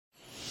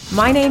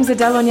My name's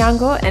Adele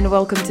Onyango and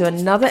welcome to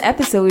another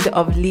episode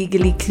of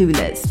Legally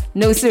Clueless.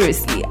 No,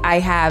 seriously, I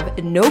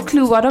have no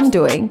clue what I'm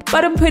doing,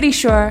 but I'm pretty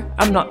sure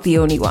I'm not the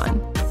only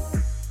one.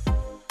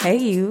 Hey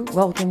you,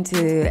 welcome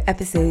to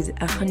episode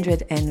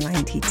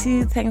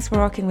 192. Thanks for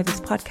rocking with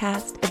this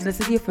podcast. If this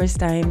is your first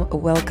time,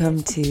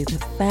 welcome to the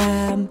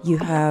fam. You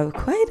have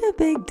quite a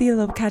big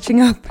deal of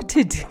catching up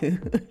to do.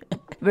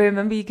 But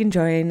remember, you can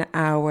join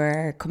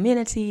our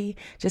community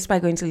just by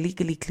going to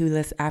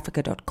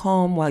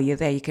legallycluelessafrica.com. While you're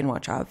there, you can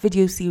watch our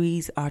video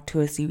series, our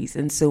tour series,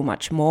 and so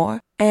much more.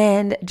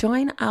 And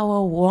join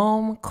our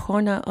warm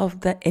corner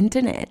of the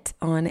internet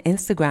on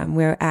Instagram.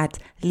 We're at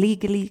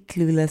Legally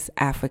Clueless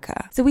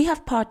Africa. So we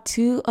have part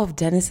 2 of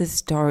Dennis's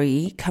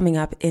story coming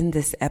up in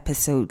this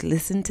episode.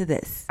 Listen to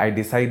this. I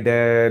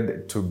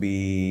decided to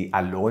be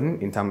alone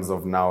in terms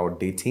of now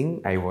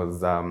dating. I was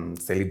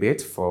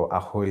celibate for a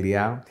whole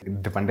year.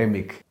 The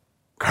pandemic.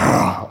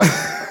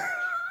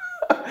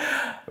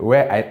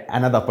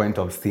 Another point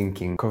of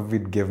thinking,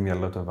 COVID gave me a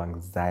lot of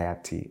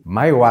anxiety.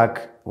 My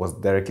work was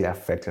directly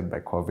affected by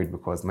COVID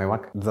because my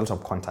work, there's a lot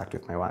of contact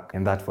with my work.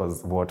 And that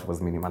was what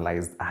was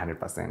minimalized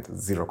 100%,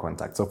 zero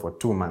contact. So for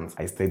 2 months,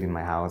 I stayed in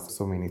my house.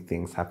 So many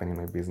things happened in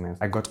my business.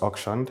 I got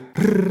auctioned.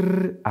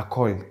 A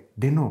call.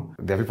 They know.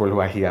 There are people who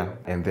are here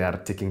and they are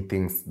taking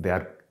things. They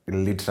are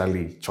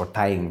literally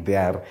chotaing. They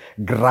are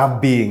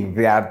grabbing.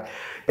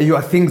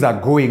 Your things are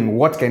going.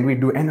 What can we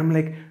do? And I'm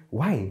like,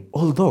 why?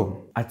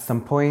 Although at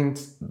some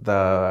point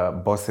the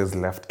bosses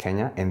left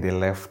Kenya and they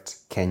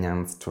left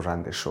Kenyans to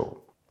run the show.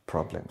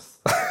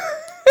 Problems.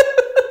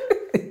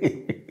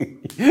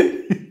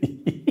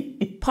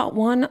 Part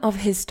 1 of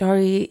his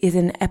story is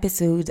in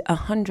episode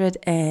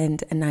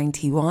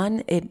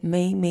 191. It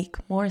may make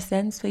more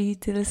sense for you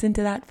to listen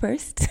to that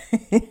first.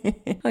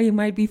 Or you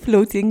might be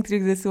floating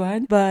through this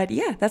one. But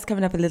yeah, that's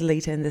coming up a little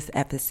later in this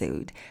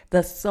episode.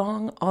 The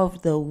song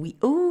of the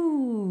week.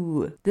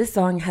 Ooh, this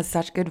song has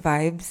such good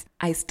vibes.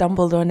 I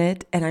stumbled on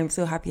it and I'm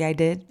so happy I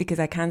did because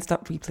I can't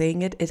stop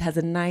replaying it. It has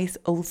a nice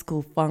old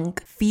school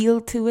funk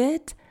feel to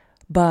it,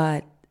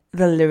 but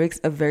the lyrics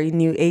are very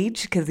new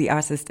age because the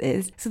artist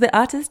is. So the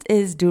artist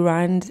is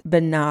Durand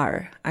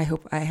Bernard. I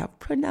hope I have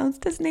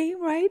pronounced his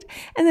name right.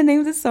 And the name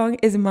of the song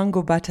is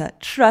Mango Butter.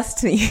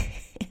 Trust me.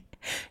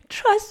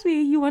 Trust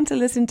me, you want to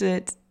listen to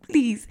it.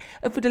 Please,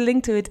 I'll put a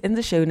link to it in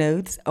the show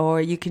notes, or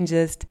you can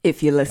just,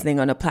 if you're listening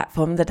on a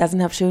platform that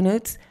doesn't have show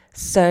notes,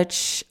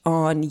 search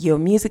on your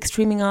music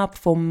streaming app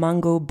for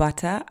Mango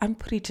Butter. I'm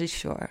pretty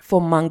sure.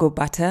 For Mango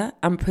Butter,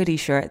 I'm pretty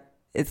sure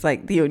it's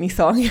like the only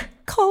song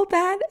called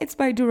that. It's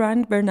by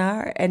Durand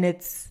Bernard and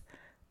it's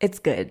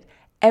good.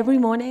 Every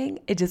morning,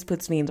 it just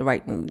puts me in the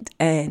right mood.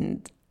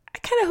 And I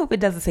kind of hope it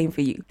does the same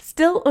for you.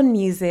 Still on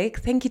music,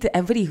 thank you to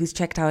everybody who's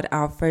checked out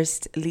our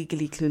first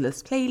Legally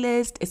Clueless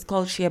playlist. It's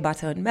called Shea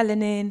Butter and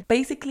Melanin.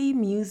 Basically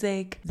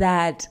music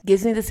that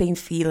gives me the same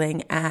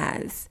feeling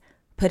as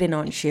putting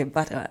on shea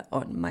butter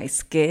on my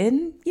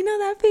skin. You know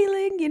that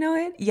feeling? You know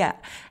it? Yeah.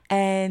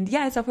 And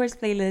yeah, it's our first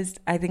playlist.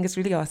 I think it's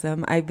really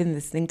awesome. I've been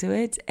listening to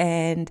it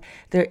and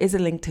there is a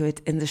link to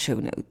it in the show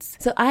notes.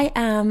 So I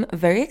am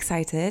very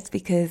excited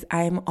because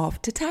I'm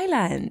off to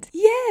Thailand.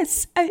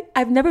 Yes,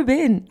 I've never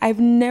been. I've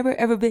never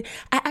ever been.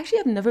 I actually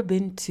have never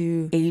been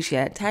to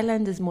Asia.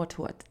 Thailand is more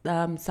to what?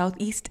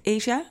 Southeast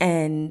Asia.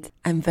 And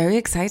I'm very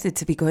excited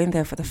to be going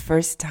there for the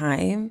first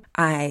time.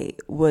 I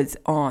was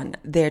on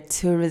their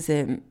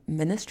tourism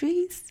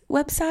ministries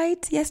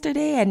website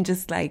yesterday and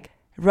just like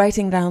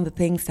writing down the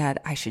things that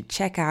I should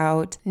check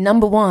out.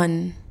 Number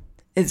 1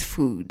 is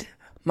food.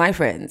 My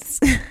friends.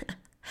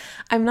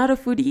 I'm not a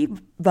foodie,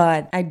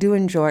 but I do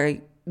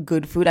enjoy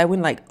good food. I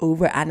wouldn't like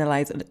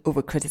overanalyze and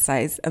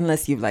over-criticize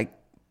unless you've like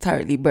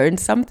thoroughly burned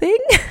something.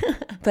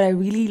 But I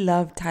really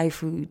love Thai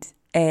food.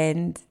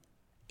 And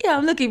yeah,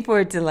 I'm looking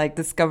forward to like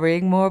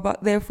discovering more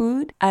about their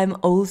food. I'm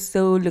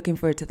also looking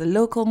forward to the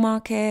local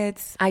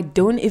markets. I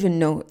don't even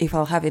know if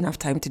I'll have enough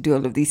time to do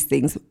all of these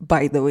things,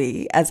 by the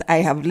way, as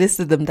I have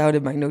listed them down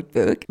in my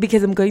notebook,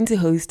 because I'm going to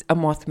host a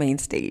Moth main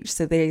stage.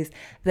 So there's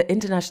the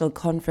International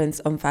Conference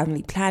on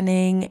Family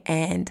Planning,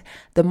 and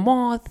the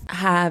Moth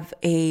have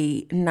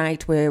a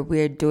night where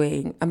we're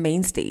doing a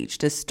main stage,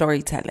 just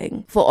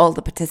storytelling for all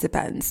the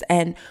participants.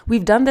 And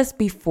we've done this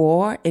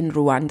before in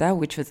Rwanda,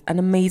 which was an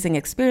amazing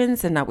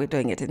experience, and now we're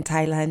doing it in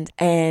Thailand,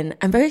 and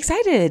I'm very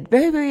excited,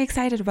 very, very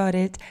excited about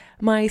it.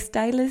 My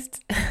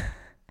stylist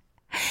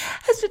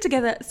has put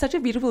together such a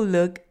beautiful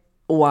look,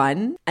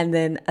 one, and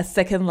then a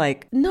second,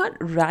 like, not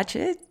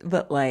ratchet,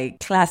 but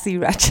like classy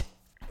ratchet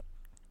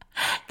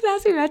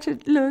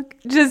look,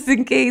 just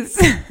in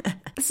case.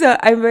 So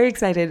I'm very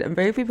excited. I'm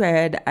very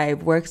prepared.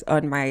 I've worked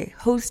on my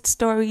host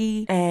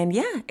story and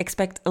yeah,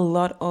 expect a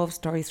lot of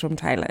stories from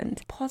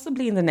Thailand,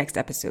 possibly in the next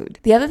episode.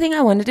 The other thing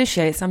I wanted to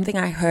share is something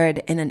I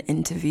heard in an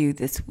interview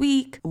this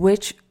week,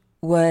 which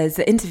was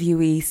the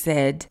interviewee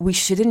said, we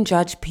shouldn't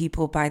judge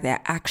people by their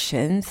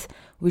actions.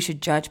 We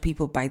should judge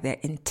people by their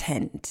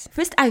intent.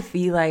 First, I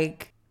feel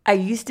like I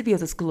used to be of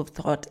the school of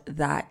thought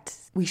that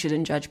we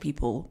shouldn't judge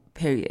people,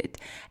 period.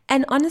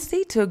 And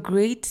honestly, to a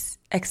great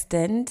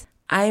extent,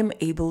 I am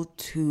able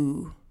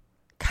to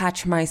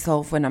catch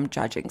myself when I'm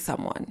judging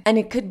someone. And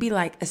it could be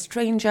like a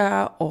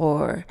stranger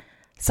or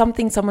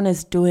something someone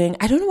is doing.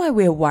 I don't know why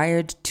we're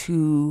wired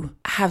to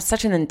have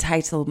such an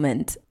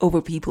entitlement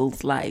over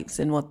people's lives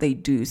and what they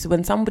do. So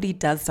when somebody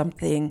does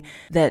something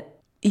that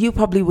you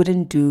probably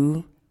wouldn't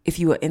do if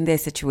you were in their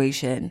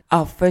situation,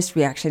 our first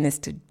reaction is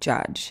to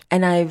judge.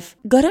 And I've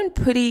gotten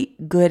pretty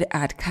good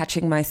at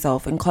catching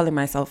myself and calling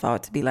myself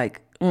out to be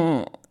like,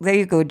 there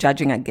you go,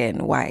 judging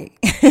again. Why?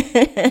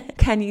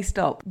 Can you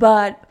stop?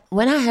 But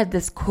when I had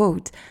this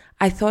quote,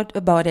 I thought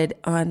about it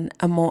on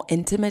a more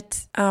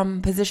intimate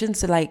position.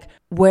 So like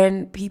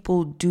when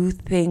people do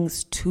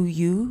things to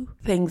you,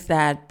 things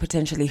that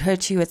potentially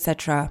hurt you,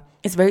 etc.,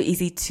 it's very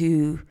easy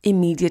to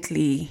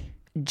immediately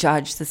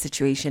judge the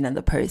situation and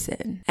the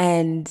person.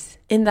 And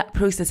in that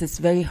process, it's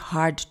very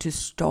hard to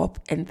stop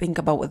and think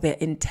about what their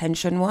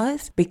intention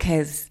was,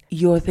 because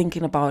you're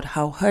thinking about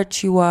how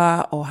hurt you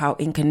are or how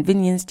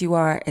inconvenienced you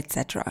are,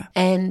 etc.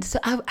 And so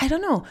I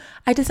don't know.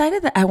 I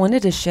decided that I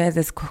wanted to share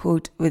this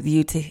quote with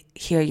you to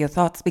hear your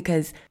thoughts,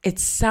 because it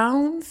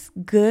sounds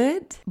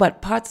good,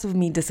 but parts of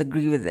me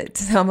disagree with it.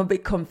 So I'm a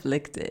bit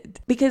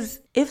conflicted. Because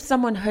if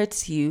someone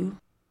hurts you,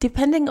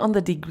 depending on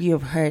the degree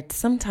of hurt,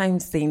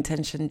 sometimes the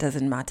intention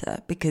doesn't matter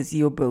because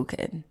you're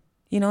broken.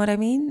 You know what I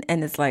mean?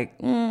 And it's like,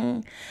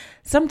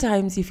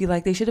 sometimes you feel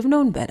like they should have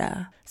known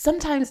better.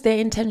 Sometimes their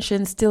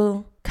intention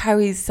still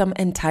carries some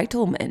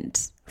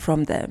entitlement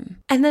from them.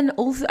 And then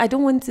also, I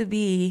don't want to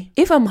be,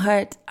 if I'm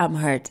hurt, I'm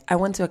hurt. I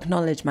want to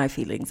acknowledge my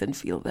feelings and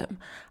feel them.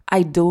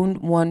 I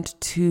don't want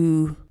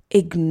to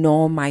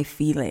ignore my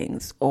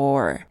feelings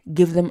or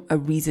give them a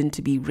reason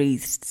to be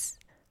raised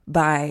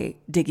by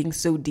digging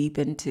so deep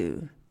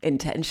into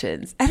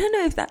intentions. I don't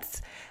know if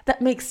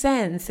that makes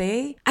sense,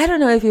 eh? I don't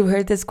know if you've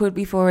heard this quote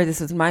before. This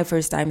was my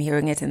first time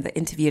hearing it in the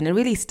interview, and it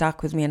really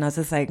stuck with me, and I was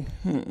just like,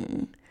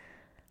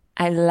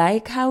 I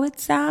like how it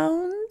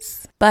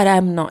sounds, but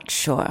I'm not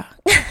sure.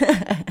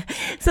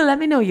 So let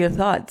me know your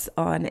thoughts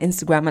on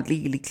Instagram at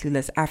Legally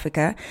Clueless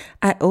Africa.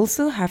 I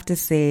also have to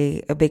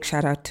say a big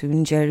shout out to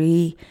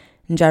Njeri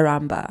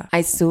Njaramba.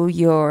 I saw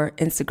your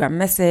Instagram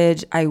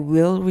message. I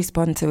will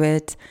respond to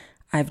it.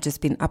 I've just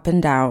been up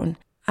and down.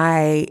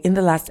 In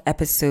the last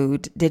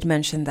episode, did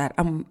mention that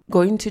I'm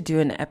going to do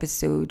an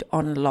episode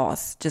on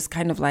loss, just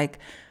kind of like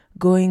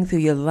going through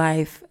your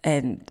life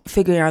and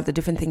figuring out the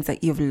different things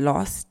that you've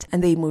lost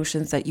and the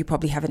emotions that you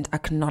probably haven't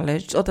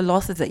acknowledged, or the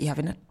losses that you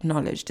haven't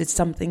acknowledged. It's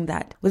something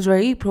that was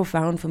very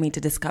profound for me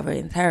to discover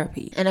in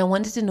therapy. And I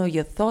wanted to know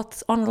your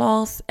thoughts on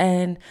loss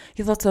and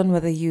your thoughts on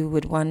whether you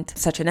would want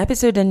such an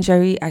episode. And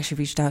Jerry actually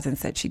reached out and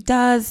said she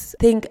does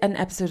think an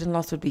episode on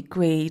loss would be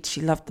great.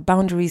 She loved the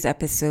boundaries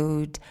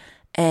episode,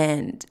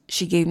 and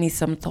she gave me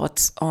some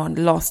thoughts on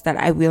loss that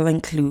I will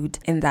include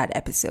in that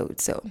episode.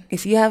 So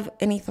if you have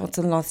any thoughts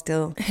on loss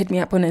still, hit me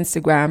up on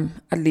Instagram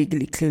at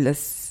Legally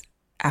Clueless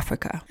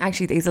Africa.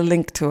 Actually, there's a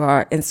link to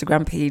our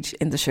Instagram page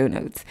in the show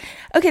notes.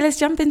 Okay, let's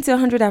jump into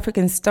 100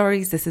 African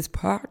stories. This is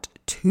part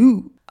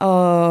 2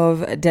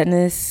 of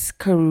Dennis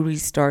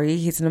Karuri's story.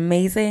 He's an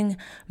amazing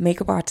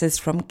makeup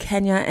artist from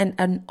Kenya and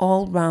an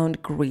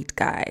all-round great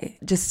guy.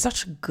 Just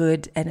such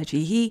good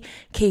energy. He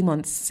came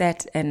on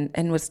set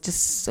and was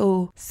just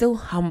so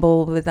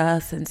humble with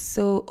us and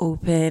so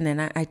open,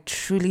 and I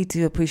truly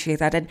do appreciate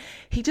that. And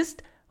he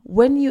just,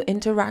 when you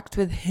interact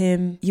with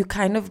him, you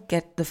kind of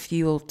get the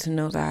fuel to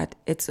know that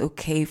it's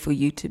okay for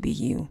you to be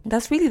you.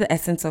 That's really the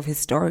essence of his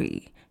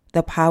story.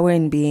 The power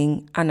in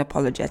being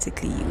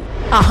unapologetically you.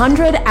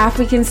 100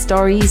 African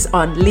stories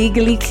on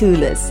Legally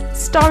Clueless.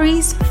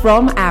 Stories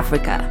from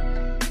Africa.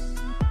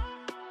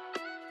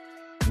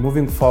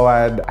 Moving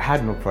forward, I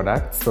had no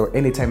product, so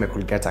anytime I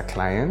could get a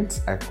client,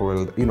 I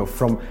could,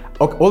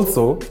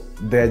 also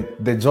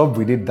the job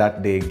we did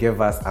that day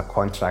gave us a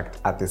contract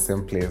at the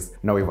same place.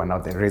 Now we were now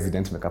the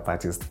resident makeup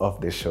artist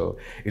of the show.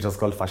 It was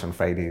called Fashion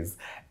Fridays.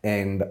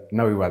 And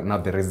now we were now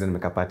the resident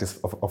makeup artist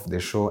of the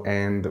show,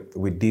 and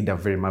we did a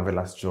very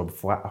marvelous job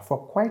for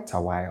quite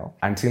a while.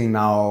 Until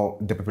now,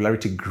 the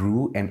popularity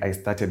grew and I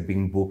started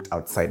being booked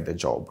outside the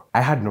job.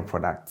 I had no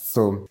product,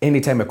 so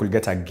anytime I could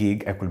get a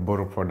gig, I could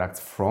borrow products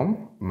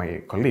from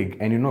my colleague.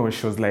 And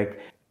she was like,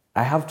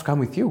 I have to come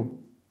with you.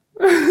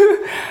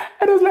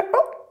 And I was like,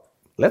 oh,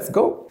 let's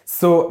go.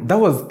 So that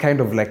was kind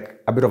of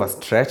like a bit of a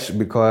stretch,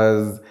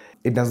 because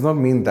it does not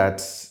mean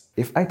that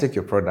if I take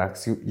your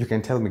products, you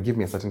can tell me, give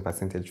me a certain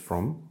percentage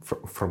from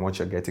what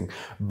you're getting.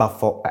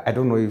 But I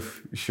don't know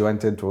if she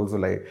wanted to also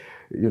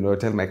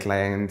tell my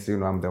clients,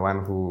 I'm the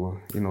one who,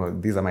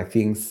 these are my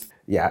things.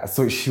 Yeah,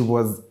 so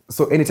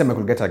so anytime I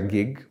could get a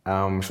gig,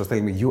 she was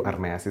telling me, you are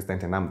my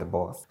assistant and I'm the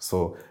boss.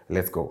 So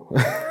let's go.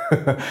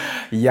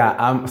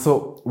 Yeah,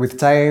 so with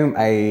time,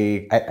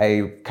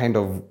 I kind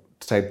of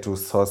tried to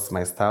source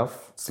my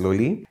stuff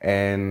slowly,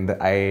 and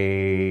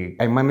I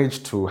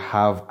managed to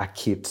have a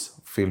kit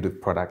filled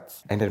with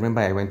products. And I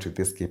remember I went with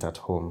this kit at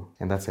home,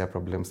 and that's where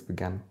problems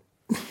began.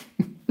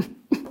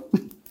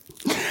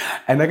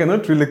 And I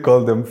cannot really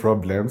call them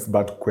problems,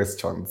 but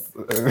questions.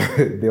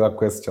 They were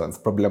questions,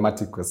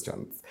 problematic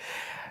questions.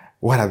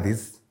 What are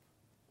these?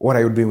 what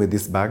are you doing with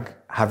this bag?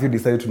 Have you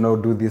decided to now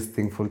do this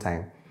thing full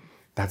time?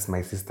 That's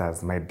my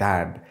sisters, my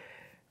dad,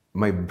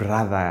 my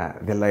brother.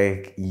 They're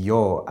like,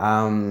 yo,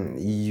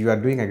 you are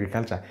doing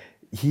agriculture.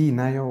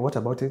 Nayo, what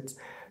about it?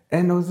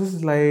 And I was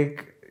just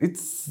like,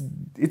 it's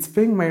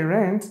paying my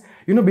rent.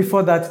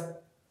 Before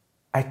that,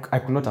 I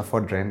could not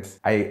afford rent.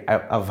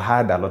 I've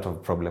had a lot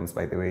of problems,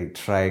 by the way,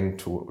 trying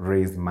to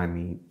raise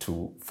money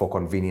for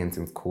convenience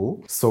in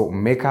school. So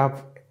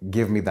makeup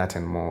gave me that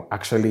and more.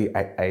 Actually,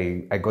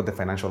 I got the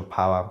financial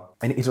power,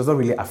 and it was not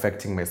really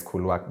affecting my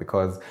schoolwork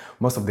because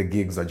most of the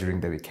gigs are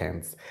during the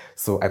weekends.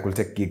 So I could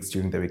take gigs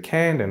during the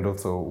weekend and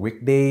also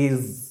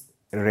weekdays.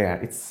 Rare.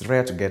 It's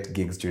rare to get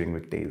gigs during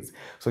weekdays.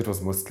 So it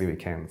was mostly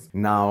weekends.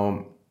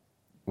 Now,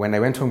 when I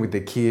went home with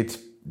the kid,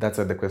 that's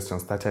where the question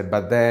started.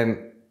 But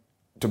then,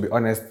 to be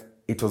honest,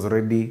 it was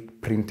already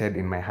printed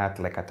in my heart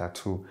like a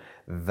tattoo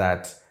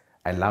that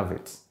I love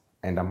it,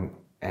 and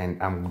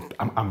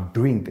I'm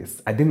doing this.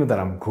 I didn't know that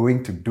I'm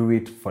going to do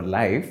it for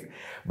life,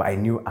 but I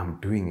knew I'm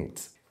doing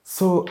it.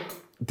 So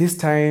this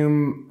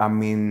time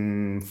I'm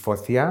in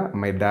fourth year.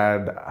 My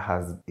dad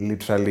has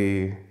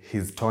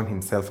he's torn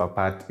himself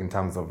apart in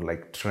terms of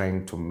like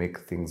trying to make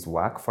things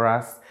work for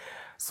us.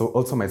 So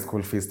also my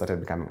school fees started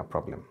becoming a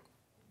problem.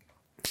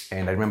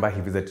 And I remember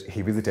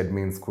he visited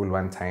me in school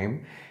one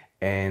time,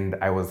 and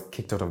I was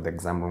kicked out of the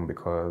exam room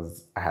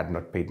because I had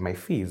not paid my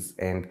fees.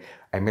 And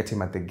I met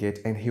him at the gate,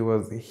 and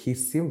he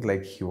seemed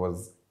like he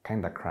was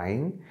kind of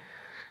crying.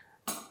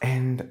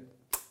 And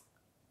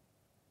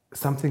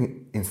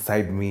something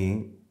inside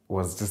me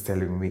was just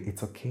telling me,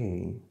 it's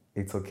okay.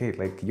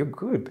 Like, you're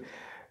good.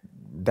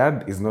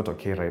 Dad is not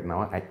okay right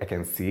now. I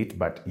can see it,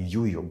 but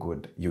you're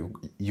good.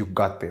 You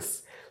got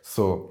this.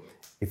 So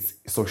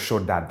show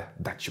Dad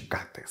that you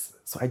got this.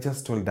 So I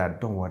just told Dad,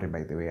 don't worry,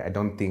 by the way. I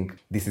don't think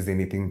this is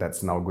anything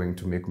that's now going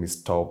to make me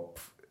stop,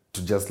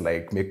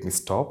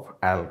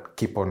 I'll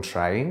keep on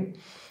trying.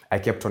 I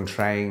kept on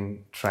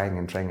trying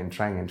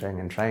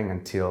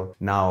until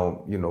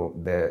now,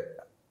 the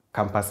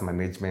campus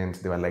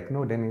management, they were like,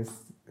 no, Dennis,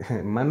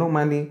 no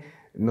money,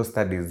 no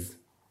studies,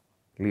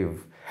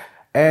 leave.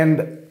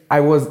 And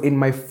I was in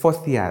my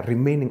fourth year,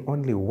 remaining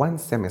only one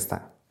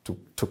semester to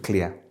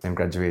clear and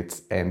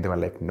graduate. And they were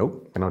like,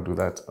 nope, cannot do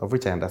that, of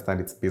which I understand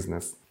it's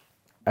business.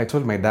 I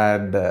told my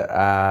dad,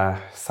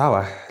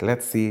 Sawa,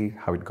 let's see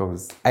how it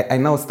goes. I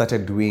now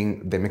started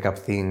doing the makeup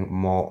thing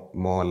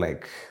more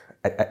like,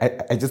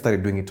 I just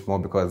started doing it more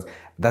because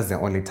that's the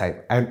only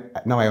time.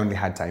 Now I only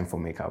had time for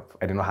makeup.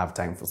 I did not have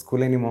time for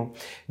school anymore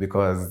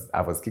because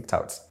I was kicked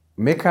out.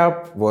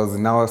 Makeup was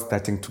now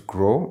starting to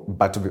grow,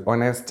 but to be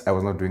honest, I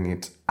was not doing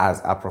it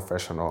as a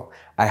professional.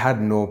 I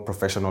had no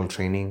professional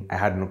training. I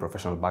had no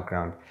professional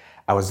background.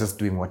 I was just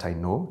doing what I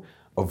know,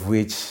 of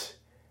which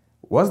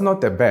was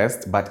not the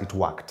best, but it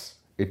worked.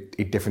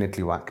 It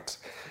definitely worked.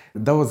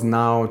 That was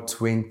now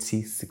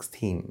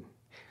 2016.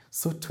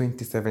 So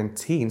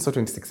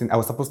 2016, I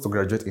was supposed to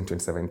graduate in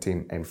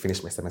 2017 and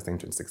finish my semester in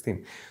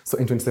 2016. So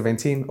in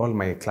 2017, all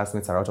my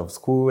classmates are out of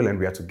school and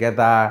we are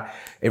together.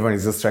 Everyone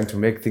is just trying to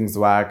make things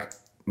work.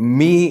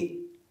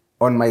 Me,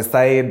 on my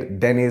side,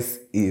 Dennis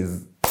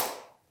is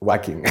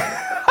working.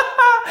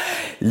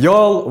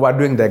 Y'all were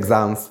doing the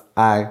exams.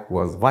 I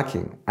was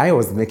working. I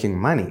was making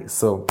money.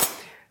 So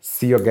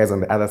see you guys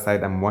on the other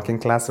side. I'm working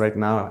class right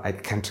now. I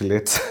can't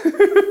relate.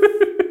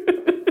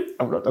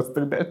 I'm not a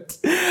student.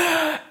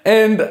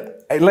 And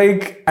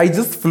I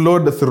just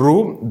flowed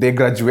through. They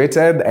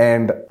graduated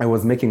and I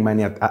was making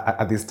money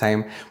at this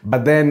time.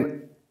 But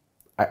then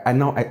I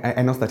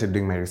now started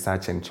doing my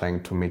research and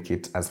trying to make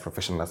it as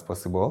professional as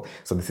possible.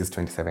 So this is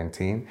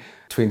 2017.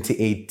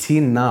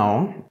 2018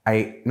 now,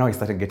 I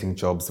started getting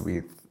jobs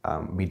with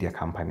media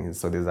companies.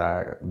 So there's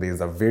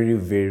a very,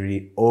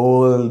 very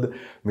old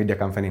media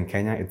company in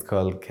Kenya. It's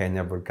called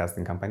Kenya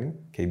Broadcasting Company,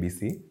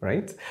 KBC,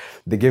 right?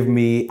 They gave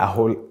me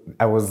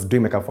I was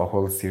doing makeup for a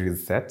whole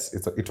series set.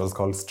 It was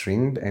called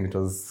Stringed, and it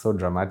was so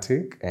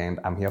dramatic. And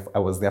I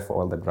was there for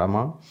all the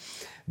drama.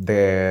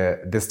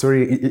 The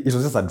story, it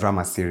was just a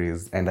drama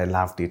series, and I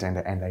loved it, and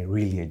I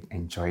really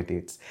enjoyed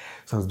it.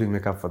 So I was doing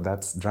makeup for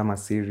that drama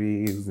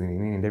series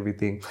and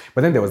everything.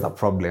 But then there was a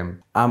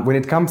problem. When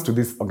it comes to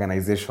these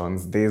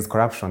organizations, there's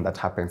corruption that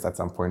happens at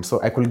some point. So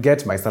I could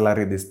get my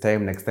salary this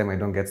time, next time I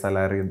don't get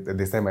salary,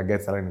 this time I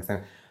get salary, next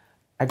time.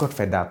 I got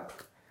fed up.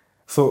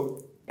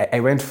 So I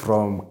went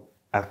from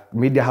a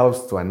media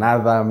house to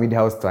another, and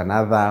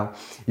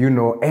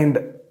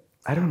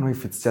I don't know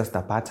if it's just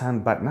a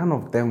pattern, but none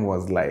of them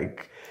was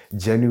like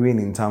genuine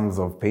in terms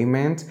of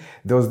payment.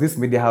 There was this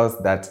media house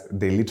that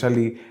they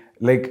literally,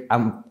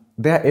 I'm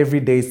there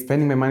every day,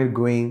 spending my money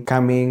going,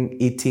 coming,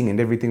 eating and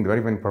everything. They were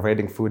even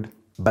providing food.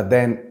 But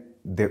then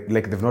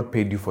they've not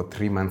paid you for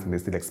 3 months and they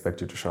still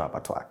expect you to show up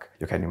at work.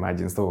 You can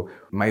imagine. So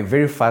my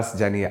very first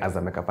journey as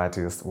a makeup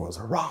artist was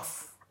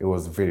rough. It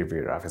was very,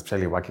 very rough,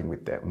 especially working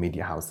with the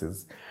media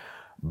houses.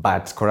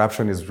 But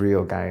corruption is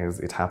real, guys.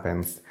 It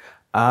happens.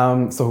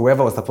 So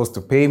whoever was supposed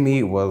to pay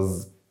me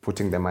was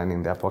putting the money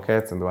in their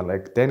pockets, and they were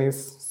like,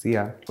 Dennis, see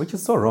ya. Which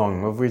is so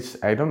wrong, of which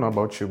I don't know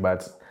about you,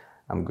 but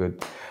I'm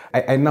good.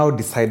 I now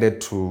decided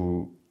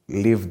to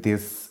leave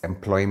this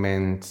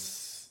employment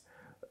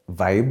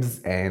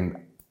vibes, and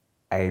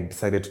I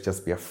decided to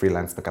just be a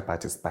freelance makeup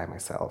artist by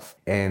myself.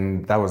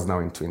 And that was now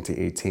in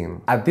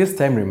 2018. At this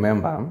time,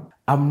 remember,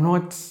 I'm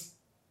not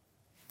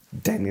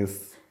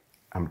Dennis,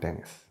 I'm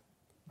Dennis.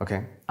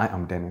 Okay? I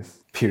am Dennis.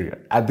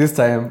 Period. At this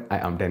time, I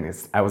am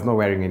Dennis. I was not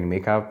wearing any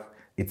makeup.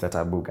 It's a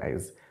taboo,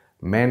 guys.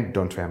 Men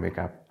don't wear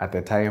makeup. At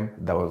the time,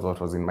 that was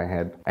what was in my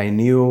head. I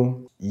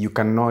knew you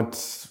cannot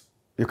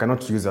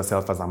use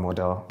yourself as a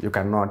model. You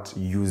cannot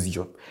use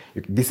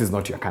this is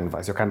not your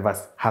canvas. Your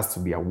canvas has to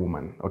be a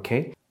woman,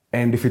 okay?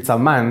 And if it's a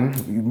man,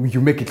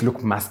 you make it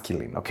look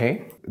masculine,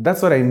 okay?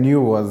 That's what I knew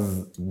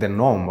was the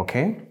norm,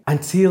 okay?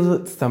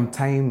 Until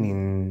sometime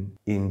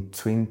in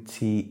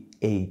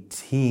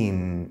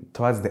 2018,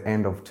 towards the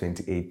end of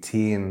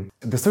 2018,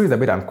 the story is a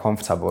bit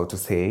uncomfortable to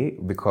say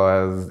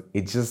because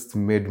it just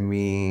made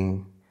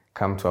me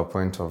come to a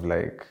point of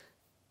like,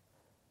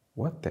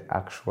 what the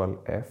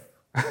actual F?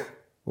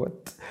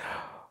 What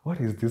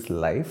is this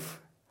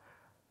life?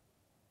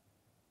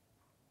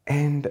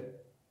 And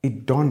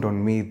it dawned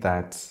on me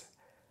that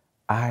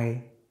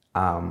I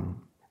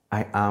am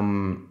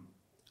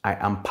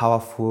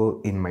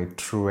powerful in my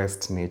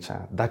truest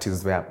nature. That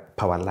is where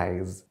power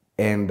lies.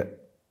 And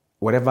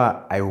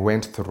whatever I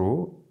went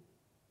through,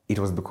 it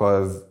was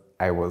because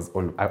I was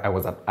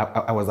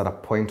at a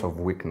point of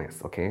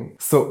weakness, okay?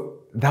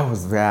 So that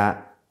was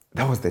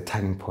the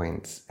turning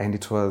point. And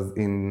it was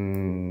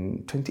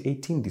in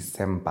 2018,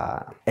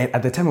 December. And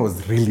at the time I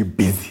was really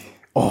busy.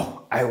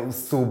 Oh, I was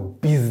so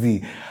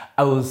busy.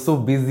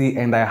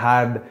 And I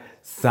had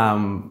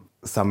some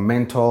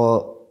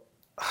mental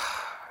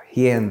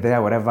here and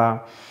there,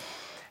 whatever.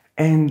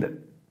 And,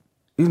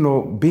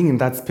 being in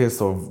that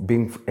space of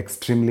being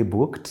extremely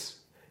booked,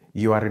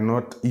 you are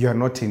not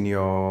in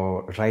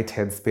your right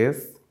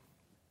headspace.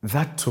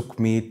 That took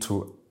me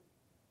to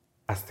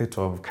a state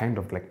of kind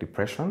of like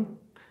depression.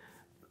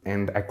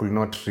 And I could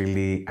not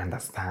really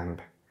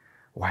understand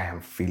why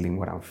I'm feeling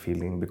what I'm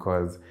feeling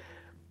because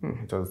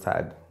it was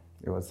sad.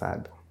 It was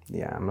sad.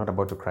 Yeah, I'm not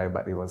about to cry,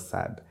 but it was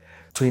sad.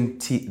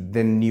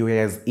 The New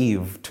Year's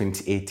Eve,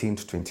 2018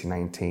 to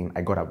 2019,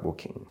 I got a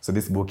booking. So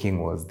this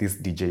booking was this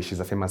DJ. She's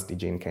a famous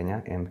DJ in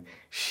Kenya, and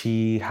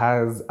she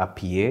has a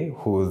PA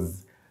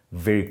who's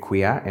very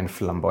queer and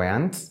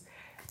flamboyant.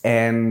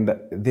 And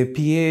the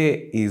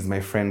PA is my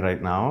friend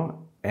right now,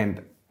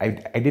 and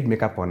I did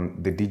makeup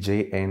on the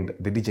DJ, and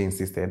the DJ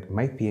insisted,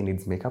 my PA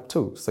needs makeup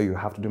too, so you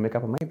have to do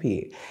makeup on my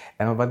PA.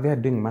 And over there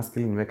doing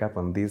masculine makeup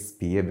on this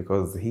PA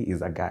because he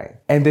is a guy.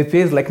 And the PA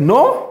is like,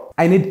 no,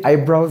 I need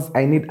eyebrows,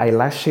 I need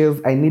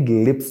eyelashes, I need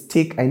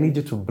lipstick, I need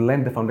you to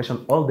blend the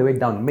foundation all the way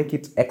down, make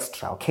it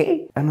extra,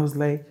 okay? And I was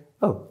like,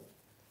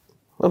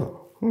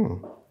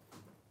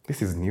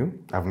 this is new.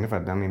 I've never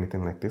done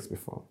anything like this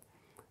before.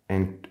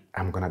 And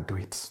I'm gonna do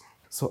it.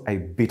 So I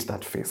beat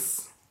that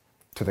face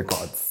to the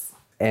gods.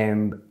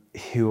 And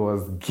he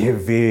was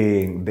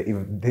giving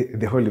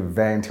the whole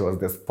event, he was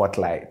the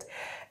spotlight.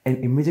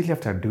 And immediately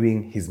after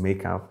doing his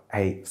makeup,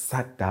 I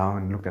sat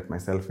down, looked at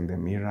myself in the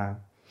mirror,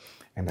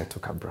 and I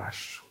took a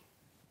brush.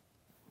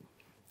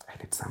 I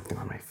did something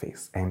on my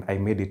face, and I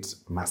made it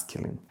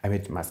masculine.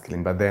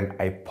 But then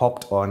I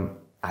popped on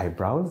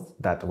eyebrows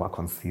that were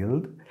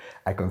concealed.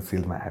 I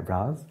concealed my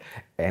eyebrows,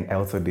 and I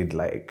also did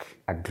like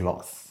a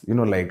gloss.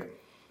 Like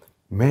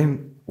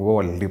men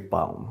wore lip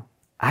balm.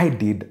 I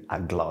did a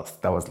gloss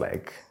that was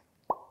like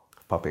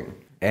popping.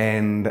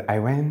 And I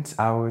went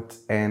out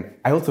and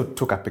I also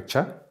took a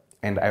picture,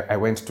 and I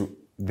went to,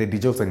 the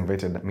DJ also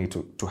invited me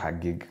to her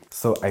gig.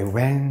 So I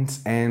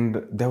went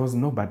and there was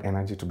no bad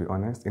energy, to be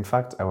honest. In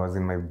fact, I was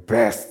in my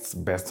best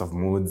of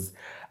moods.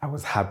 I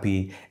was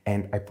happy,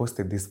 and I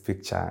posted this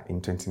picture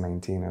in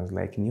 2019. I was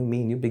like, new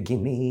me, new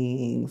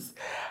beginnings.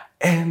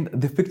 And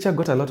the picture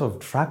got a lot of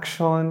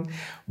traction,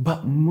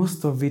 but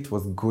most of it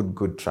was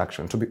good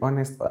traction. To be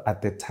honest,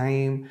 at the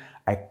time,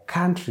 I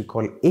can't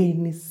recall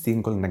any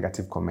single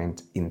negative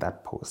comment in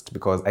that post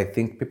because I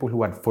think people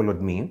who had followed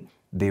me,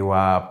 they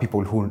were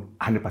people who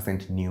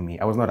 100% knew me.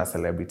 I was not a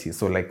celebrity.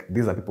 So like,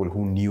 these are people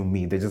who knew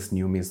me. They just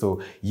knew me.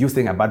 So you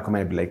saying a bad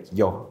comment, I'd be like,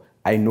 yo,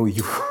 I know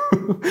you.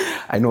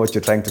 I know what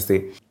you're trying to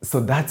say. So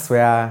that's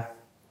where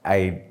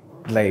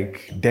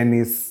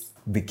Dennis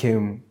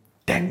became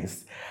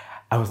Dennis.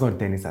 I was not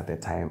Dennis at the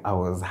time. I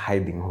was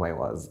hiding who I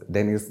was.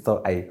 Dennis,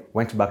 so I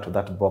went back to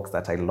that box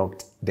that I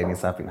locked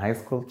Dennis up in high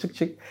school.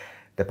 Chick,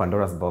 the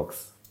Pandora's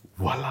box.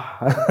 Voila.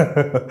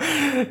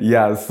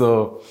 Yeah,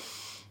 so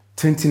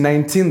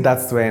 2019,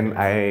 that's when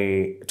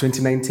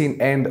 2019,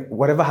 and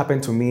whatever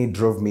happened to me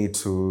drove me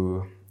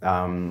to,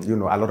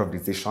 a lot of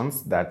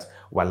decisions that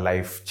were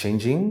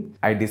life-changing.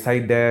 I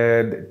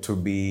decided to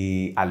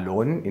be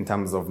alone in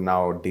terms of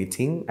now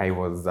dating. I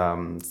was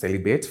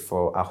celibate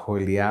for a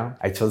whole year.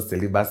 I chose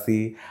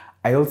celibacy.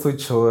 I also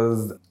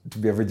chose to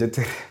be a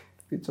vegetarian.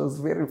 It was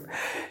very,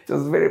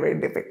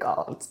 very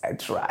difficult. I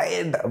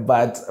tried,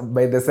 but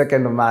by the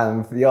second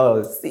month,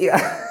 see ya.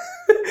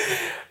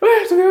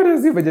 Well, to be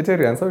honest, you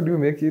vegetarians, how do you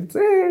make it?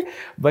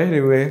 But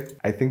anyway,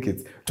 I think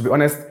to be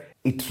honest,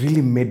 it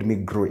really made me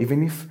grow.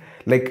 Even if,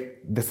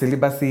 the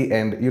celibacy,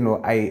 and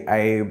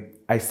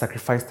I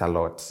sacrificed a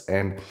lot,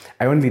 and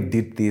I only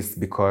did this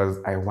because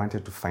I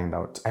wanted to find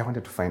out. I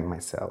wanted to find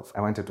myself.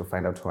 I wanted to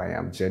find out who I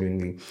am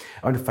genuinely.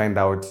 I want to find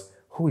out,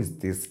 who is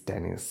this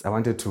Dennis? I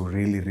wanted to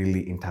really,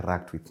 really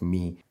interact with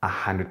me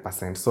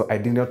 100%. So I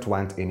did not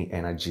want any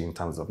energy in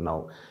terms of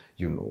now,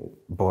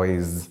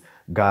 boys,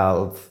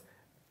 girls,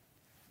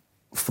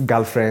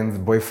 girlfriends,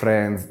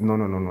 boyfriends.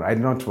 No. I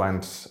did not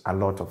want a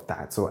lot of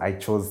that. So I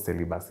chose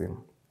celibacy.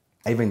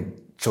 I even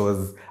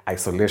chose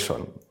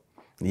isolation.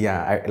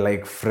 Yeah, I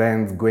like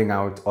friends, going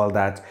out, all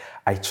that.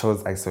 I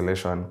chose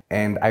isolation.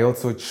 And I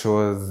also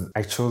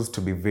chose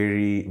to be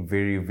very,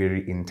 very,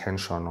 very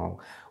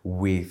intentional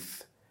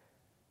with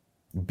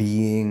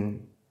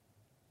being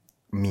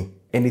me.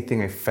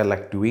 Anything I felt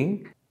like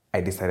doing,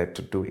 I decided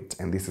to do it.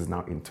 And this is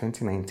now in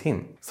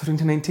 2019. So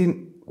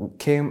 2019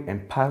 came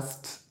and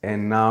passed,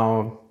 and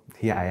now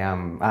here I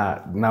am.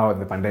 Now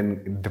the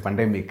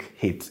pandemic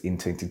hit in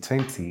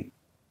 2020.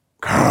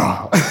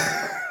 Girl.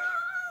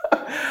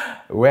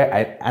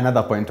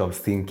 Another point of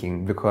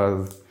thinking,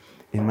 because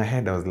in my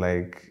head I was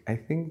like, I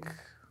think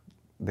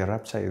the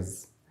rapture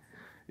is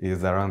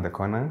around the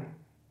corner.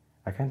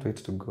 I can't wait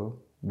to go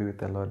be with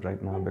the Lord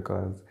right now,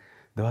 because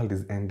the world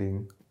is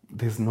ending.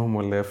 There's no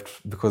more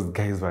left, because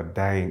guys were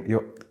dying.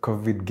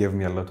 COVID gave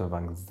me a lot of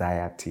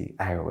anxiety.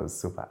 I was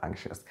super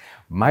anxious.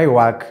 My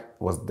work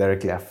was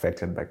directly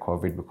affected by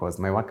COVID, because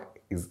my work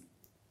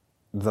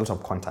there's a lot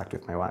of contact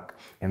with my work,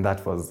 and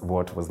that was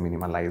what was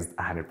minimalized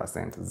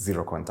 100%,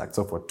 zero contact.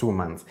 So for 2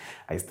 months,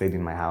 I stayed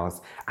in my house.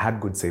 I had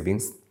good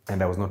savings,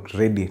 and I was not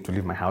ready to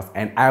leave my house,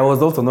 and I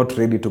was also not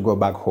ready to go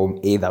back home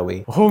either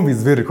way. Home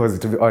is very cozy,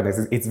 to be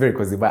honest. It's very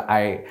cozy, but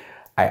I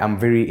am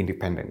very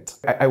independent.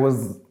 I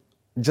was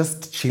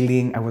just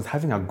chilling. I was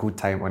having a good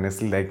time,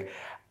 honestly. Like,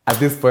 at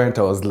this point,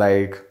 I was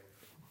like,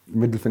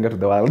 middle finger to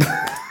the world.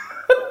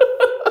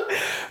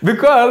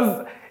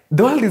 Because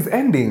the world is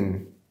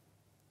ending.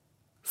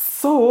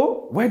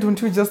 So why don't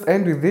you just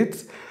end with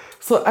it?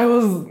 So I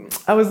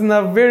was in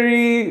a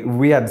very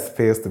weird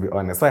space, to be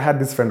honest. So I had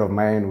this friend of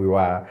mine. We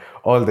were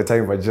all the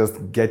time,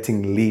 just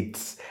getting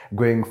lit,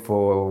 going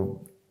for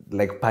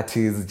like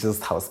parties,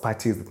 just house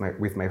parties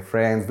with my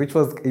friends, which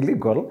was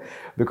illegal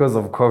because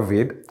of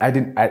COVID. I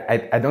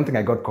don't think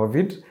I got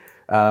COVID.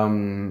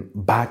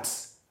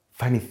 But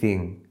funny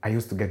thing, I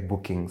used to get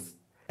bookings.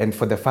 And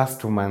for the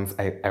first 2 months,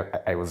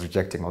 I was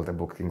rejecting all the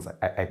bookings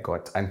I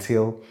got,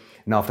 until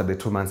now after the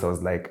 2 months, I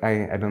was like,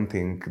 I don't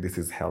think this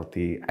is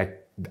healthy.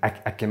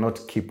 I cannot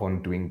keep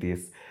on doing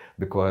this,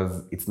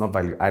 because it's not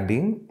value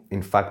adding.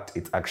 In fact,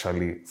 it's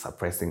actually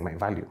suppressing my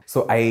value.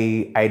 So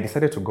I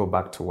decided to go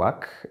back to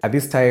work. At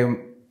this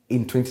time,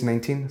 in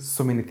 2019,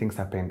 so many things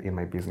happened in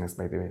my business,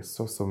 by the way.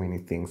 So many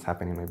things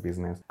happened in my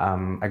business.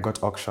 I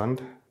got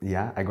auctioned.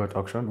 Yeah, I got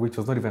auctioned, which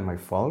was not even my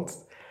fault.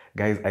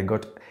 Guys, I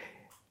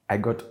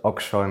got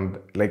auctioned.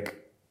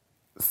 Like,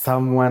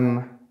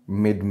 someone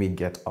made me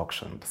get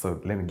auctioned.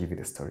 So let me give you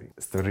the story.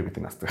 Story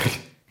within a story.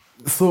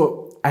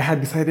 So I had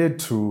decided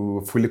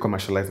to fully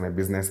commercialize my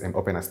business and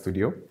open a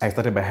studio. I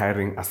started by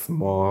hiring a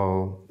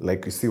small,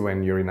 like you see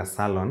when you're in a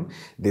salon,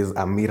 there's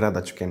a mirror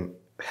that you can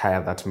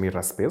hire, that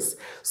mirror space.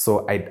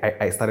 So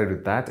I started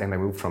with that, and I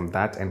moved from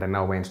that, and I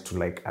now went to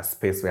like a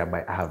space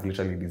whereby I have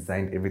literally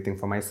designed everything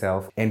for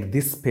myself. And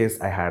this space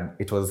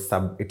it was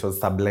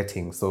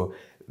subletting. So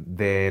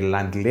the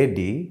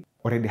landlady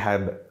already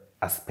had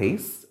a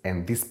space,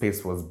 and this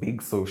space was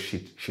big. So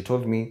she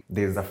told me,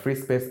 there's a free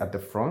space at the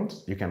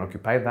front. You can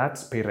occupy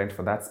that, pay rent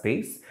for that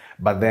space.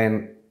 But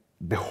then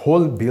the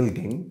whole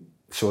building,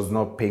 she was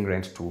now paying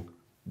rent to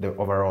the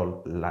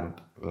overall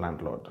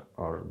landlord,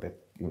 or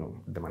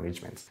the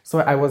management. So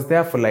I was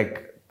there for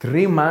like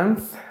 3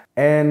 months.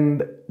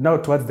 And now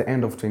towards the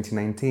end of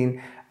 2019,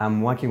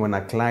 I'm working on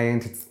a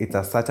client. It's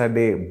a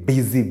Saturday,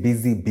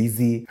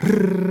 busy.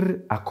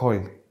 A call.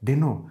 They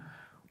know.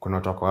 Kuna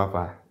watu wako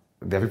hapa.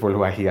 There are people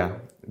who are here.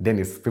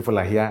 Then people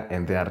are here,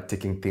 and they are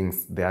taking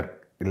things. They are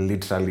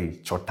literally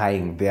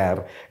chotaing. They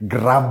are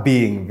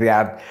grabbing. They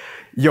are,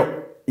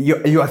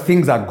 your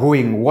things are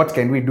going. What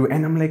can we do?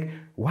 And I'm like,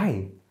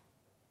 why?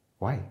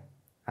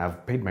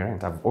 I've paid my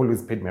rent. I've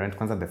always paid my rent.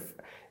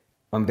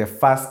 On the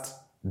first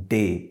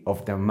day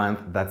of the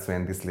month, that's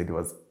when this lady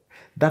was.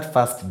 That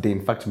first day,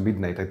 in fact,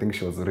 midnight, I think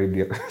she was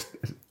already.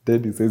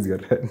 Daddy says your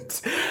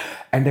rent.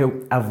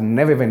 And I've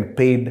never even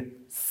paid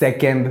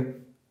second.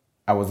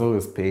 I was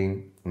always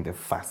paying in the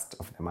first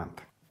of the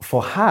month.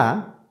 For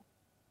her,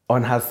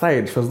 on her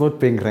side, she was not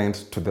paying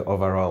rent to the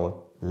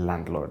overall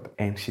landlord.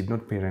 And she did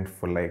not pay rent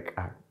for like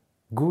a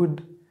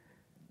good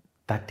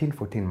 13,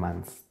 14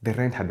 months. The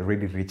rent had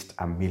already reached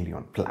 $1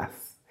 million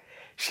plus.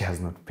 She has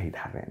not paid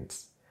her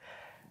rent.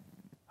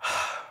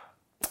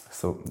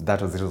 So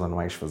that was the reason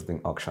why she was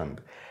being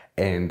auctioned.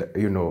 And,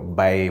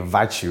 by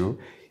virtue,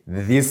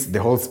 the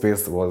whole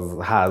space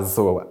was hers.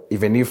 So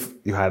even if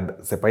you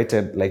had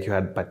separated, like you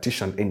had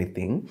partitioned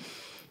anything,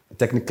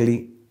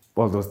 technically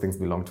all those things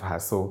belong to her.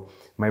 So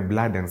my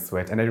blood and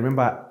sweat. And I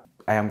remember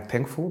I am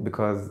thankful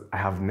because I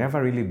have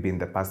never really been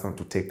the person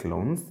to take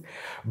loans.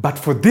 But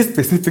for this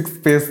specific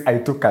space, I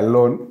took a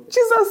loan.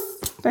 Jesus,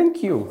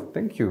 thank you.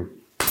 Thank you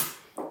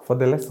for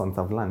the lessons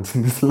I've learned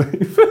in this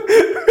life.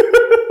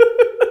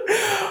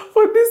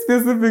 For this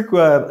specific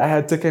one, I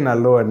had taken a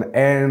loan,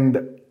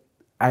 and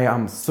I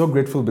am so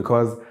grateful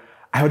because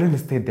I had only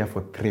stayed there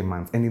for 3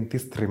 months. And in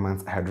these 3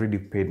 months, I had already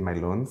paid my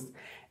loans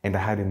and I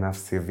had enough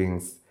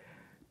savings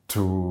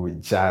to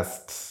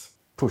just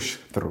push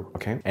through,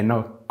 okay? And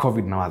now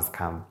COVID now has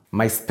come.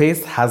 My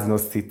space has no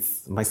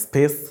seats. My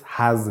space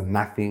has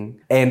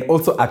nothing. And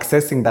also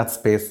accessing that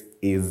space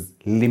is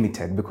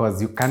limited because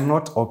you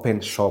cannot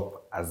open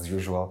shop as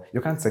usual.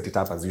 You can't set it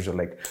up as usual,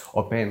 like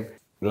open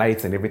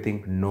lights and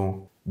everything.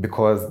 No,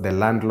 because the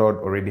landlord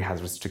already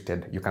has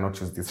restricted. You cannot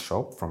use this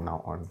shop from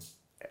now on.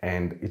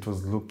 And it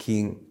was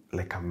looking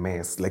like a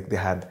mess. Like they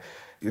had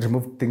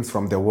removed things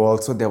from the wall.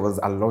 So there was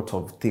a lot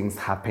of things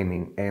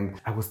happening. And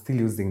I was still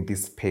using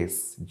this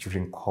space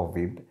during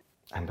COVID.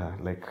 And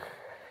like,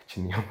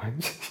 chini ya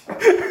maji.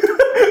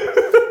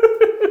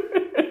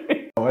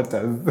 What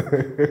else?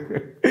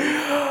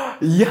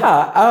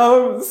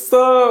 Yeah,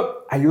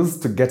 so I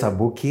used to get a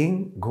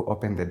booking, go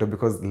open the door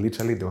because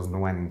literally there was no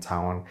one in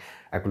town.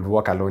 I could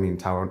walk alone in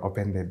town,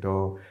 open the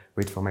door,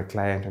 wait for my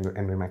client,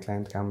 and when my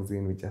client comes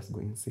in, we just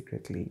go in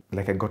secretly.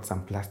 Like I got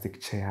some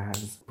plastic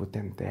chairs, put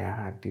them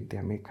there, did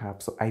their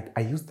makeup. So I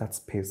used that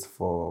space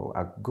for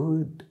a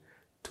good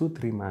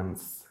 2-3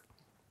 months.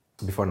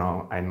 Before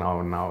now, I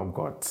now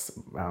got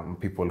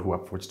people who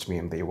approached me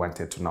and they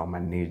wanted to now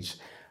manage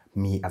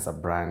me as a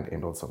brand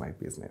and also my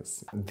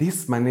business.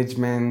 This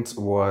management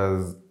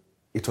was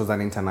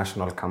an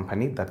international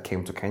company that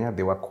came to Kenya.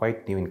 They were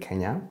quite new in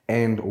Kenya.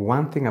 And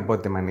one thing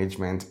about the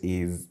management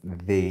is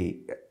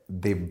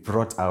they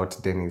brought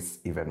out Dennis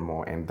even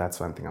more. And that's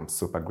one thing I'm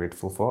super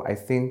grateful for. I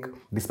think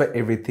despite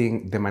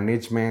everything, the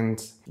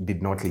management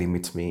did not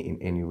limit me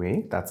in any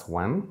way. That's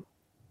one.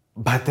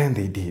 But then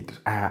they did.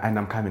 And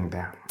I'm coming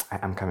there.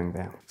 I'm coming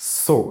there.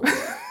 So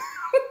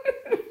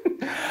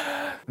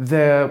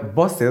the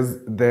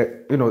bosses,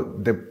 the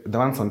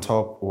ones on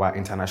top were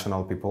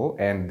international people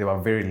and they were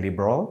very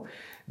liberal.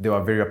 They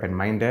were very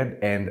open-minded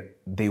and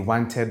they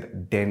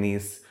wanted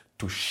Dennis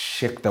to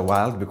shake the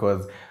world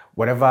because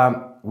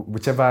whichever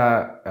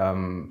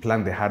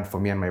plan they had for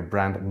me and my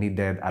brand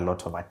needed a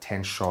lot of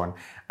attention,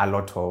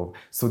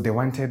 so they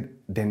wanted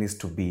Dennis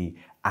to be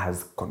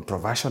as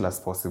controversial as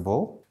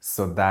possible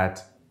so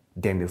that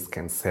Dennis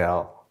can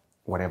sell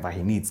whatever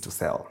he needs to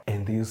sell.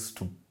 And they used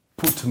to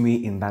put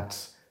me in that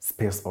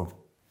space of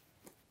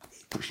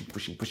pushing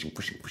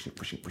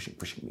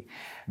me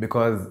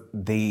because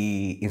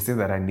they insist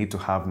that I need to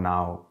have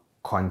now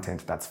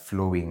content that's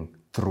flowing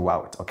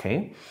throughout,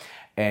 okay?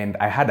 And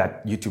I had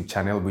a YouTube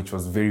channel which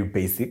was very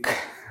basic,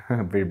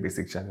 very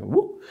basic channel.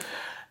 Woo!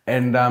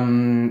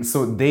 And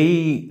so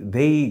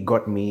they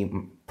got me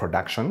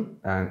production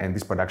and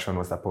this production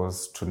was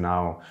supposed to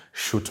now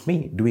shoot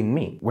me, doing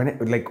me.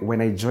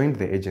 When I joined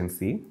the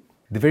agency,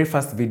 the very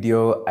first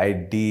video I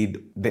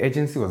did, the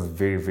agency was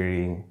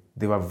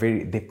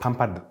they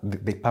pampered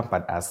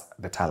us,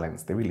 the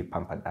talents. They really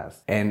pampered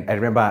us. And I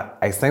remember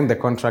I signed the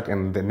contract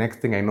and the next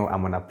thing I know,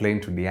 I'm on a plane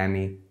to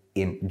Diani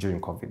during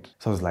COVID.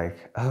 So I was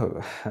like,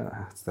 oh,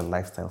 it's the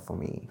lifestyle for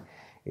me.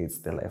 It's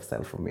the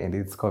lifestyle for me. And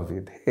it's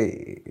COVID.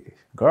 Hey,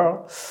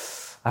 girl,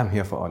 I'm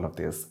here for all of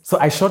this. So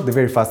I shot the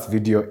very first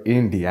video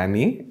in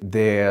Diani.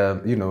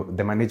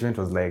 The management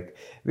was like,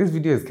 this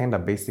video is kind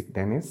of basic,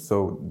 Dennis,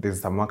 so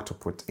there's some work to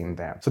put in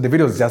there. So the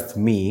video was just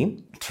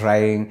me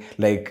trying,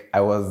 like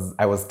I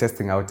was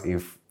testing out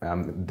if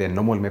the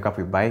normal makeup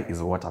we buy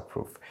is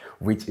waterproof,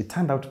 which it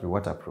turned out to be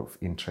waterproof,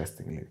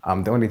 interestingly.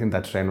 The only thing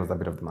that ran was a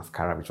bit of the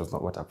mascara, which was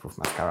not waterproof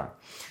mascara.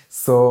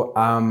 So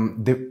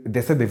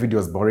they said the video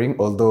was boring,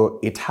 although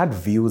it had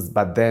views,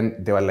 but then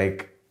they were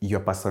like,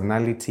 your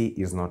personality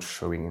is not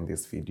showing in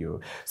this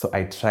video. So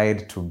I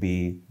tried to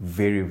be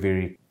very,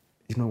 very,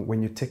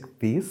 when you take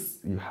this,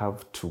 you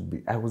have to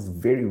be, I was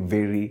very,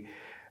 very,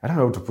 I don't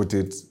know how to put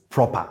it,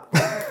 proper.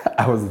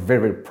 I was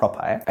very, very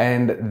proper.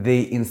 And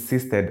they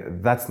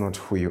insisted, that's not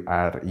who you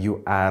are.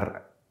 You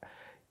are,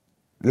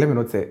 let me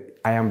not say,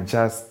 I am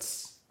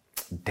just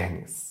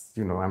Dennis.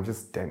 I'm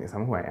just Dennis.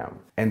 I'm who I am.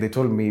 And they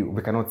told me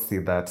we cannot see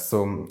that.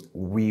 So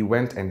we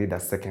went and did a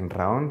second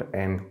round.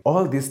 And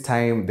all this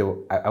time,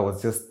 I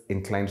was just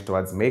inclined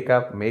towards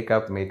makeup.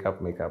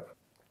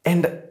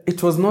 And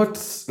it was not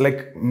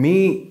like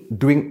me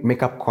doing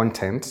makeup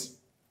content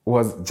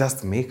was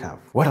just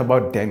makeup. What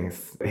about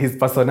Dennis? His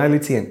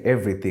personality and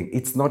everything.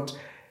 It's not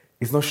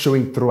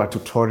showing through a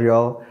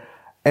tutorial.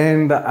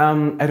 And I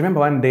remember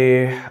one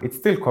day, it's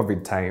still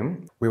COVID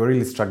time. We were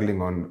really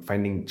struggling on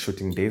finding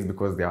shooting days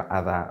because there are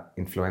other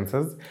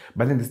influencers.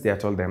 But then this day I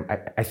told them,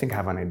 I think I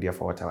have an idea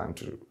for what I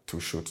want to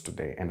shoot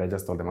today. And I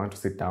just told them I want to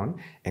sit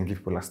down and give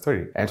people a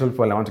story. And I told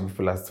people I want to give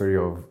people a story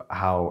of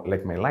how,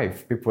 like my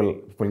life,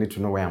 people need to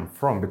know where I'm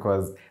from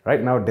because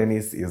right now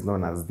Dennis is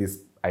known as this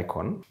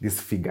icon, this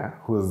figure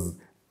who's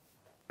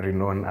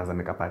renowned as a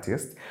makeup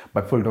artist,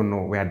 but people don't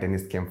know where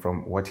Dennis came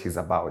from, what he's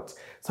about.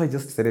 So I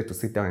just decided to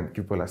sit down and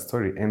give people a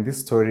story. And this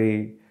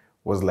story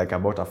was like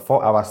about a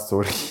 4-hour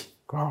story.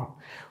 Wow.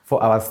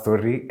 4-hour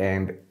story,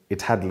 and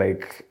it had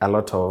like a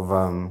lot of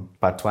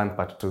part 1,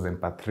 part 2s, and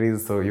part 3s.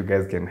 So you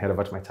guys can head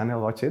over to my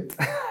channel, watch it.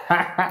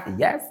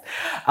 Yes.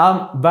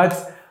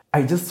 But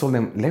I just told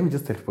them, let me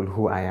just tell people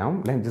who I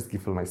am. Let me just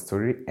give people my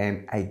story.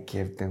 And I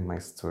gave them my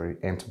story.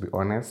 And to be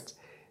honest,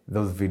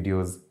 those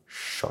videos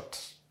shot.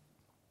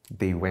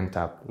 They went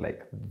up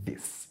like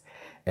this.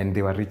 And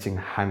they were reaching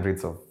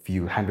hundreds of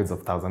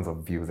thousands of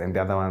views. And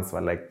the other ones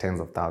were like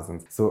tens of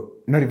thousands. So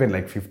not even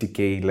like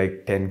 50K,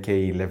 like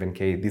 10K,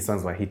 11K. These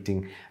ones were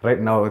hitting. Right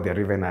now, they're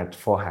even at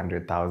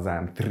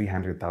 400,000,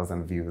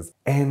 300,000 views.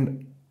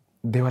 And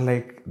they were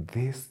like,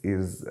 Dennis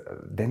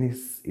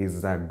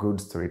is a good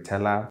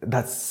storyteller.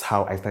 That's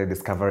how I started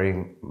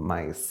discovering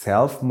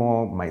myself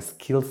more, my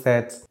skill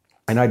set.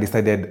 And I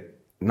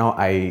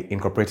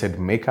incorporated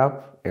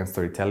makeup and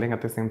storytelling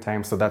at the same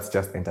time. So that's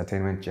just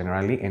entertainment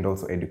generally and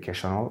also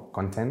educational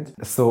content.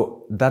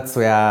 So that's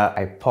where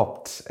I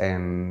popped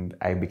and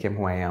I became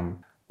who I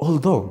am.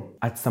 Although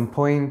at some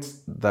point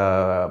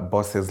the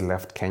bosses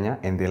left Kenya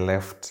and they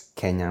left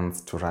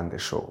Kenyans to run the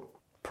show.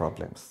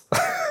 Problems.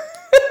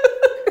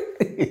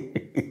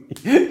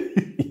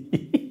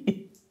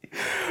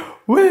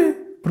 Well,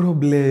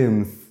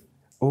 problems.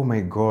 Oh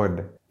my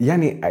God.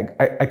 Yani,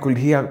 I could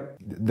hear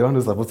the one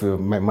who's supposed to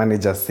be my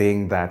manager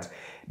saying that,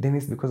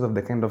 Dennis, because of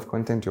the kind of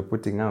content you're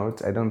putting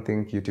out, I don't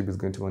think YouTube is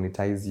going to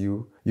monetize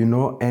you,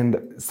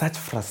 and such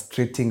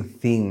frustrating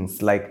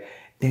things like,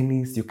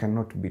 Dennis, you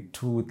cannot be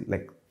too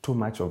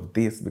much of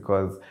this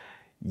because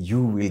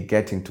you will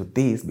get into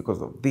this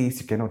because of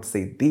this, you cannot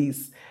say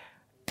this.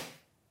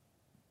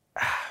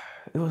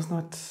 It was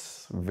not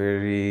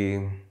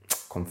very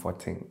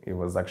comforting. It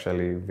was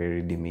actually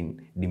very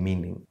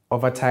demeaning.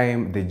 Over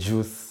time, the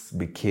juice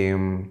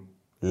became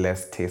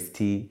less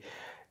tasty.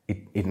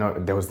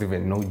 There was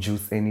even no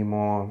juice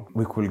anymore.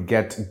 We could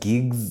get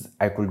gigs.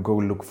 I could go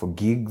look for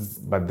gigs,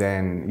 but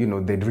then,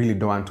 they really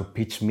don't want to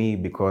pitch me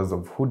because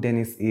of who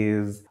Dennis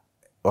is.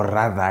 Or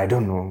rather, I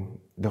don't know.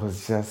 There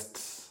was just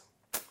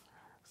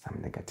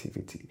some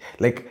negativity.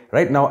 Like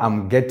right now,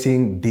 I'm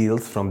getting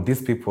deals from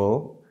these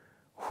people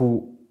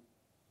who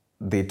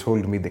they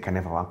told me they can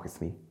never work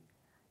with me.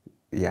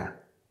 Yeah.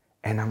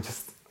 And I'm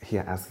just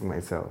here asking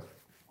myself,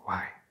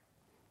 why?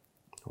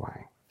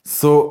 Why?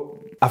 So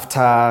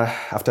after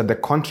the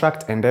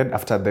contract ended,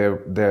 after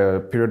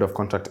the period of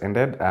contract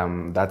ended,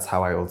 that's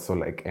how I also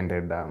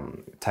ended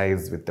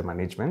ties with the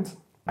management.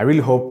 I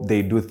really hope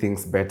they do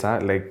things better.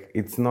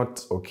 It's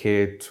not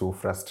okay to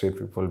frustrate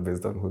people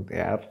based on who they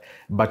are.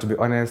 But to be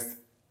honest,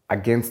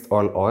 against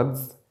all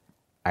odds,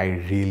 I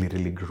really,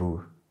 really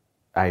grew.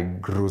 I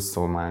grew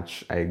so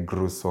much.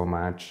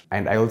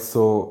 And I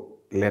also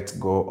let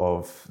go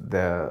of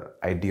the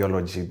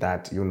ideology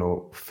that,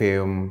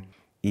 fame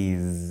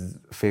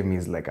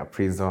is like a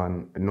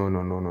prison.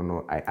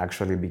 No. I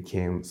actually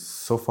became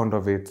so fond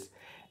of it,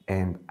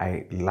 and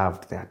I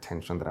loved the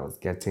attention that I was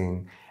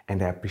getting,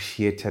 and I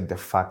appreciated the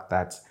fact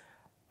that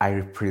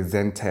I filled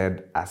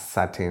a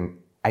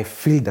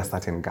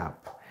certain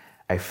gap.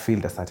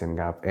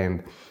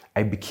 And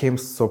I became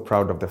so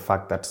proud of the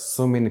fact that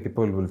so many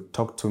people will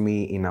talk to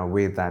me in a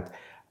way that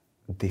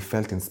they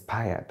felt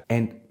inspired.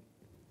 And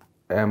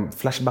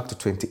flashback to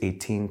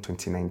 2018,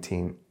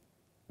 2019,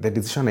 the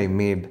decision I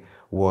made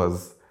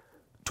was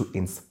to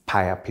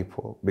inspire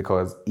people,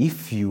 because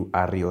if you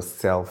are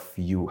yourself,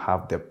 you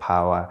have the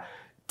power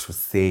to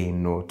say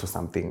no to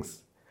some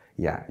things.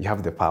 Yeah, you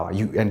have the power.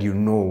 You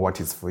know what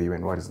is for you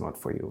and what is not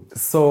for you.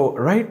 So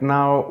right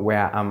now,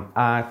 where I'm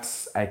at,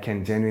 I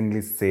can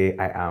genuinely say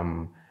I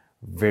am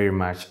very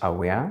much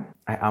aware.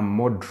 I am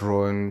more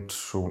drawn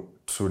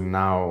to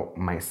now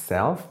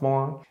myself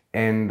more.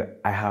 And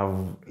I have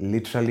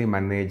literally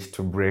managed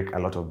to break a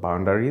lot of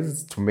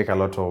boundaries, to break a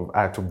lot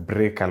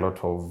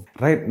of...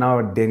 Right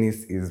now,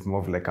 Dennis is more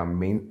of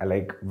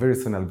very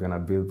soon I'll be on a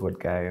billboard,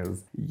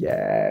 guys.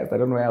 Yes, I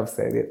don't know why I've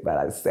said it, but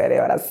I said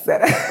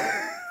it.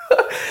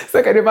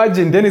 So can you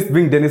imagine Dennis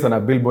being Dennis on a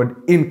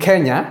billboard in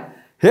Kenya?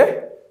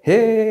 Hey,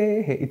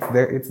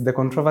 it's the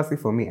controversy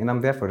for me, and I'm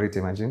there for it,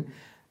 imagine.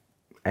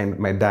 And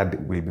my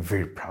dad will be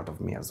very proud of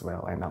me as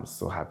well, and I'm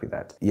so happy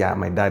that,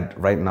 my dad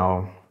right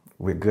now,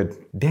 we're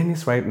good.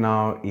 Dennis right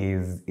now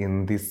is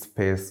in this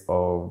space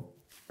of...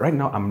 Right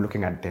now, I'm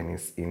looking at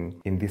Dennis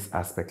in this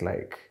aspect.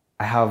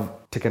 I have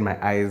taken my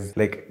eyes,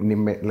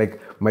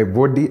 my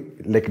body,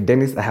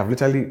 Dennis, I have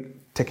literally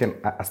taken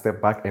a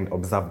step back and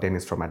observed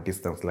Dennis from a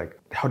distance.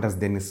 How does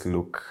Dennis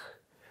look?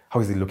 How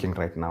is he looking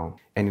right now?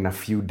 And in a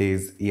few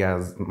days,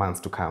 years, months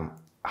to come,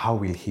 how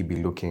will he be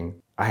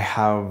looking? I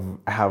have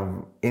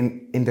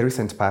in the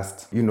recent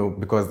past,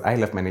 because I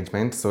left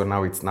management, so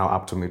now it's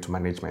up to me to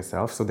manage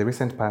myself. So the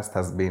recent past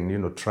has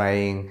been,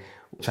 trying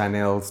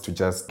channels to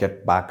just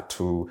get back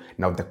to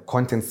now the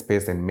content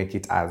space and make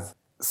it as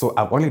So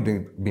I've only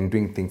been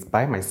doing things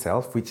by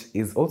myself, which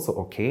is also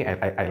okay.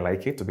 I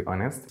like it, to be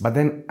honest. But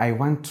then I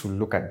want to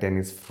look at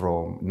Dennis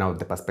from now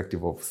the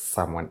perspective of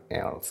someone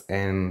else.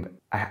 And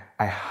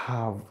I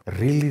have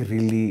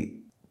really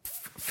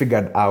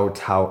figured out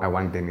how I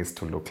want Dennis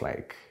to look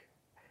like.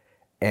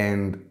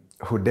 And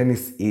who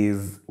Dennis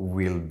is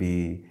will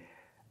be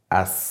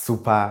a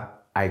super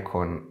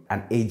icon,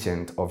 an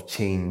agent of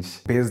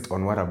change based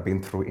on what I've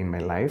been through in my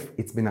life.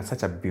 It's been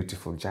such a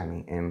beautiful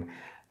journey, and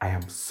I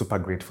am super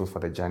grateful for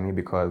the journey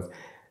because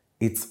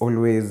it's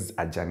always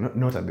a journey,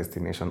 not a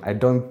destination. I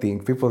don't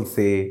think people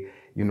say,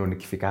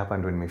 nikifika hapa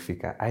ndo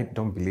nimefika. I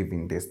don't believe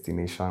in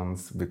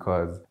destinations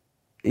because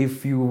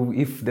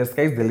if the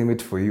sky is the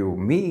limit for you,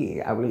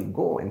 I will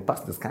go and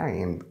pass the sky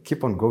and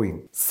keep on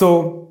going.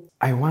 So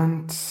I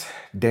want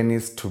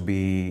Dennis to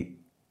be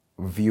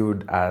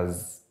viewed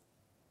as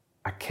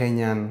a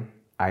Kenyan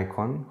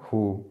icon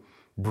who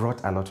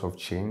brought a lot of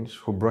change,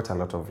 who brought a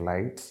lot of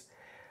light,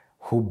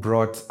 who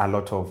brought a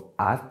lot of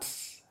art,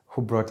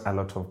 who brought a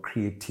lot of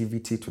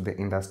creativity to the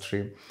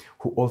industry,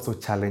 who also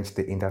challenged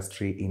the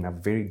industry in a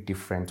very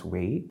different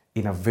way,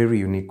 in a very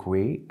unique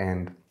way.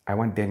 And I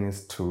want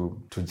Dennis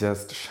to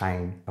just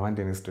shine. I want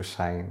Dennis to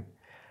shine.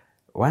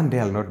 One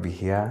day I'll not be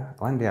here.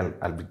 One day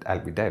I'll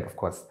be dead, of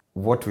course.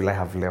 What will I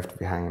have left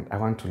behind? I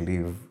want to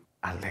leave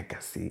a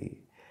legacy.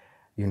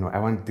 I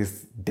want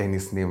this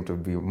Dennis name to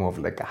be more of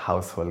like a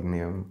household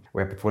name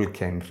where people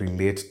can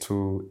relate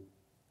to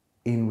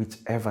in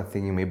whichever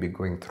thing you may be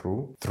going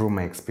through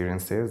my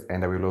experiences.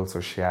 And I will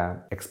also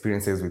share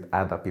experiences with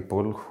other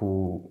people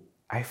who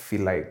I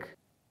feel like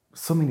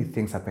so many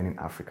things happen in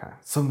Africa.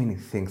 So many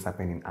things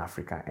happen in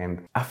Africa.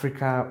 And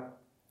Africa,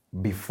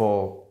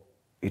 before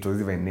it was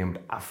even named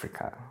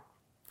Africa,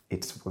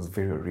 it was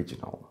very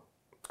original.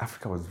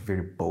 Africa was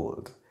very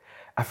bold.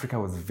 Africa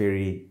was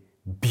very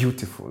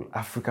beautiful.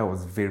 Africa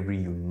was very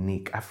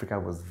unique. Africa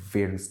was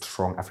very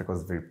strong. Africa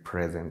was very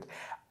present.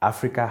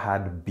 Africa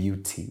had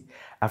beauty.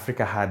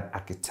 Africa had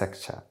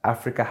architecture.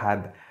 Africa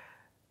had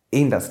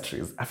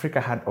industries.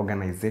 Africa had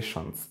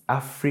organizations.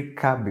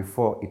 Africa,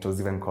 before it was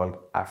even called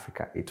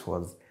Africa, it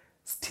was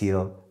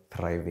still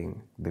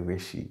thriving the way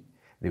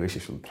she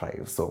should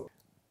thrive. So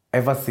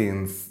ever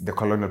since the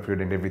colonial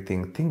period and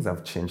everything, things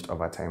have changed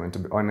over time. And to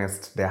be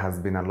honest, there has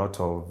been a lot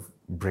of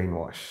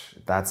brainwash,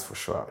 that's for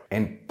sure.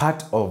 And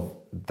part of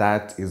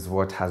that is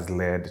what has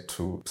led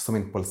to so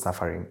many people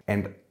suffering.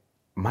 And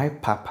my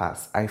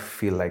purpose, I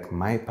feel like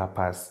my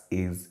purpose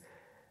is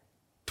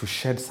to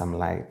shed some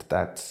light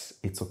that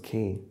it's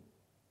okay.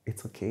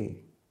 It's okay.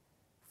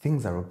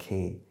 Things are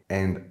okay.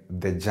 And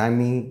the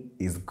journey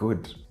is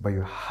good, but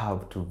you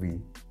have to be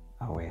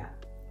aware.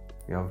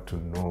 You have to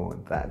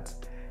know that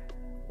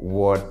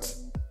what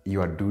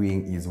you are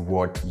doing is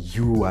what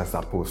you are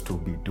supposed to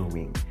be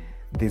doing.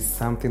 There's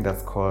something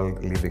that's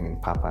called living in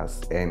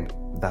purpose, and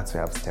that's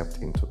where I've stepped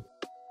into.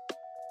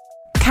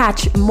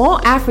 Catch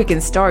more African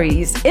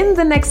stories in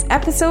the next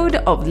episode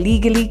of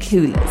Legally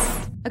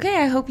Clueless. Okay,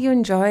 I hope you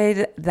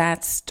enjoyed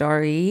that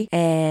story,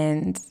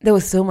 and there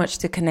was so much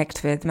to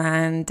connect with,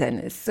 man.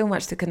 Dennis, so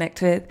much to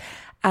connect with.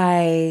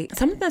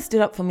 Something that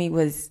stood up for me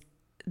was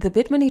the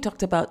bit when he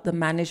talked about the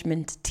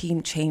management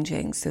team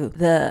changing. So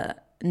the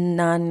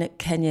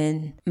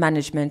non-Kenyan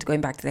management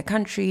going back to their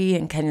country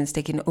and Kenyans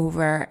taking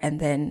over, and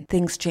then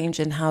things change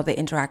in how they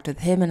interact with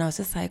him. And I was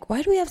just like,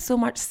 why do we have so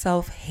much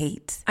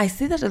self-hate? I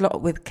see that a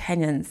lot with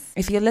Kenyans.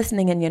 If you're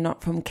listening and you're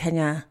not from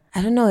Kenya,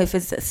 I don't know if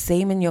it's the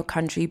same in your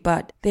country,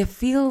 but there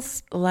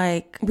feels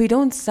like we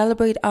don't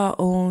celebrate our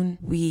own,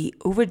 we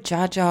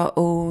overjudge our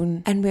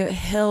own, and we're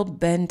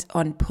hell-bent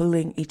on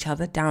pulling each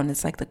other down.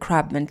 It's like the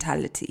crab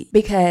mentality.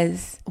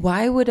 Because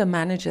why would a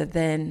manager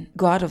then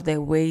go out of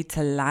their way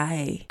to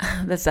lie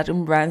that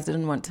certain brands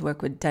didn't want to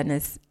work with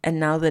Dennis, and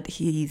now that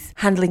he's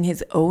handling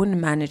his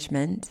own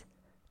management,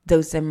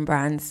 those same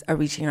brands are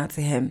reaching out to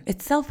him?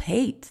 It's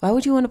self-hate. Why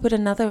would you want to put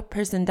another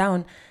person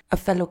down, a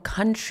fellow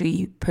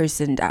country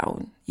person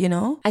down?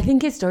 I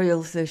think his story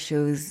also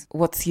shows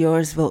what's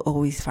yours will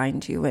always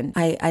find you. And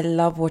I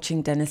love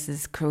watching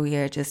Dennis's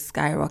career just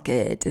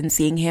skyrocket and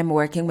seeing him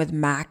working with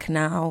Mac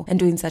now and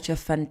doing such a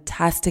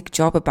fantastic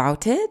job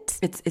about it.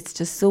 It's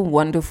just so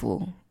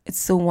wonderful. It's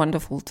so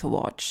wonderful to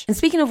watch. And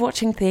speaking of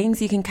watching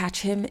things, you can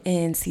catch him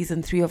in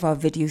season 3 of our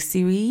video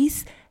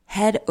series.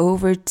 Head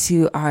over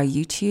to our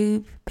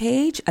YouTube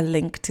page. A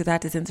link to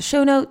that is in the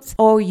show notes.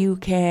 Or you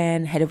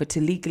can head over to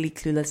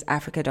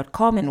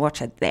legallycluelessafrica.com and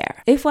watch it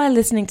there. If while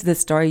listening to this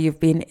story, you've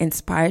been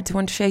inspired to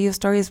want to share your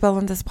story as well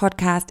on this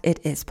podcast,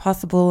 it is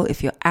possible.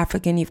 If you're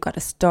African, you've got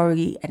a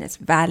story and it's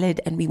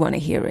valid and we want to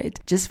hear it.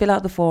 Just fill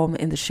out the form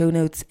in the show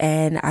notes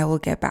and I will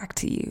get back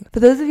to you.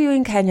 For those of you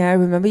in Kenya,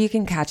 remember you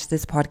can catch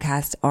this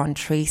podcast on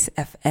Trace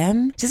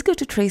FM. Just go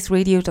to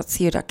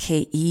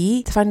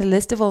traceradio.co.ke to find a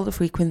list of all the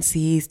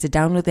frequencies, to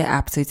download the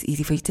app so it's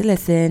easy for you to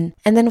listen.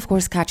 And then of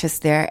course catch us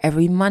there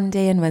every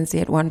Monday and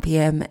Wednesday at 1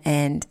 p.m.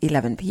 and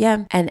 11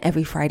 p.m. and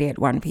every Friday at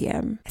 1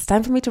 p.m. It's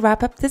time for me to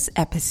wrap up this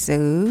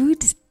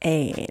episode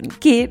and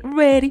get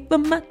ready for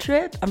my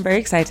trip. I'm very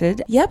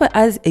excited. Yeah, but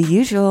as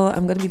usual,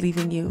 I'm going to be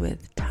leaving you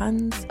with time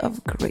tons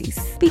of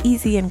grace. Be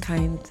easy and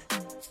kind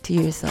to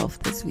yourself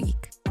this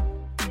week.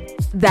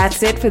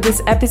 That's it for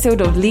this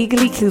episode of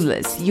Legally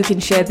Clueless. You can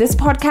share this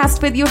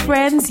podcast with your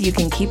friends. You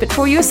can keep it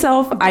for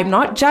yourself. I'm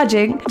not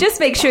judging.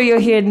 Just make sure you're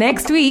here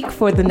next week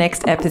for the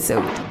next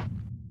episode.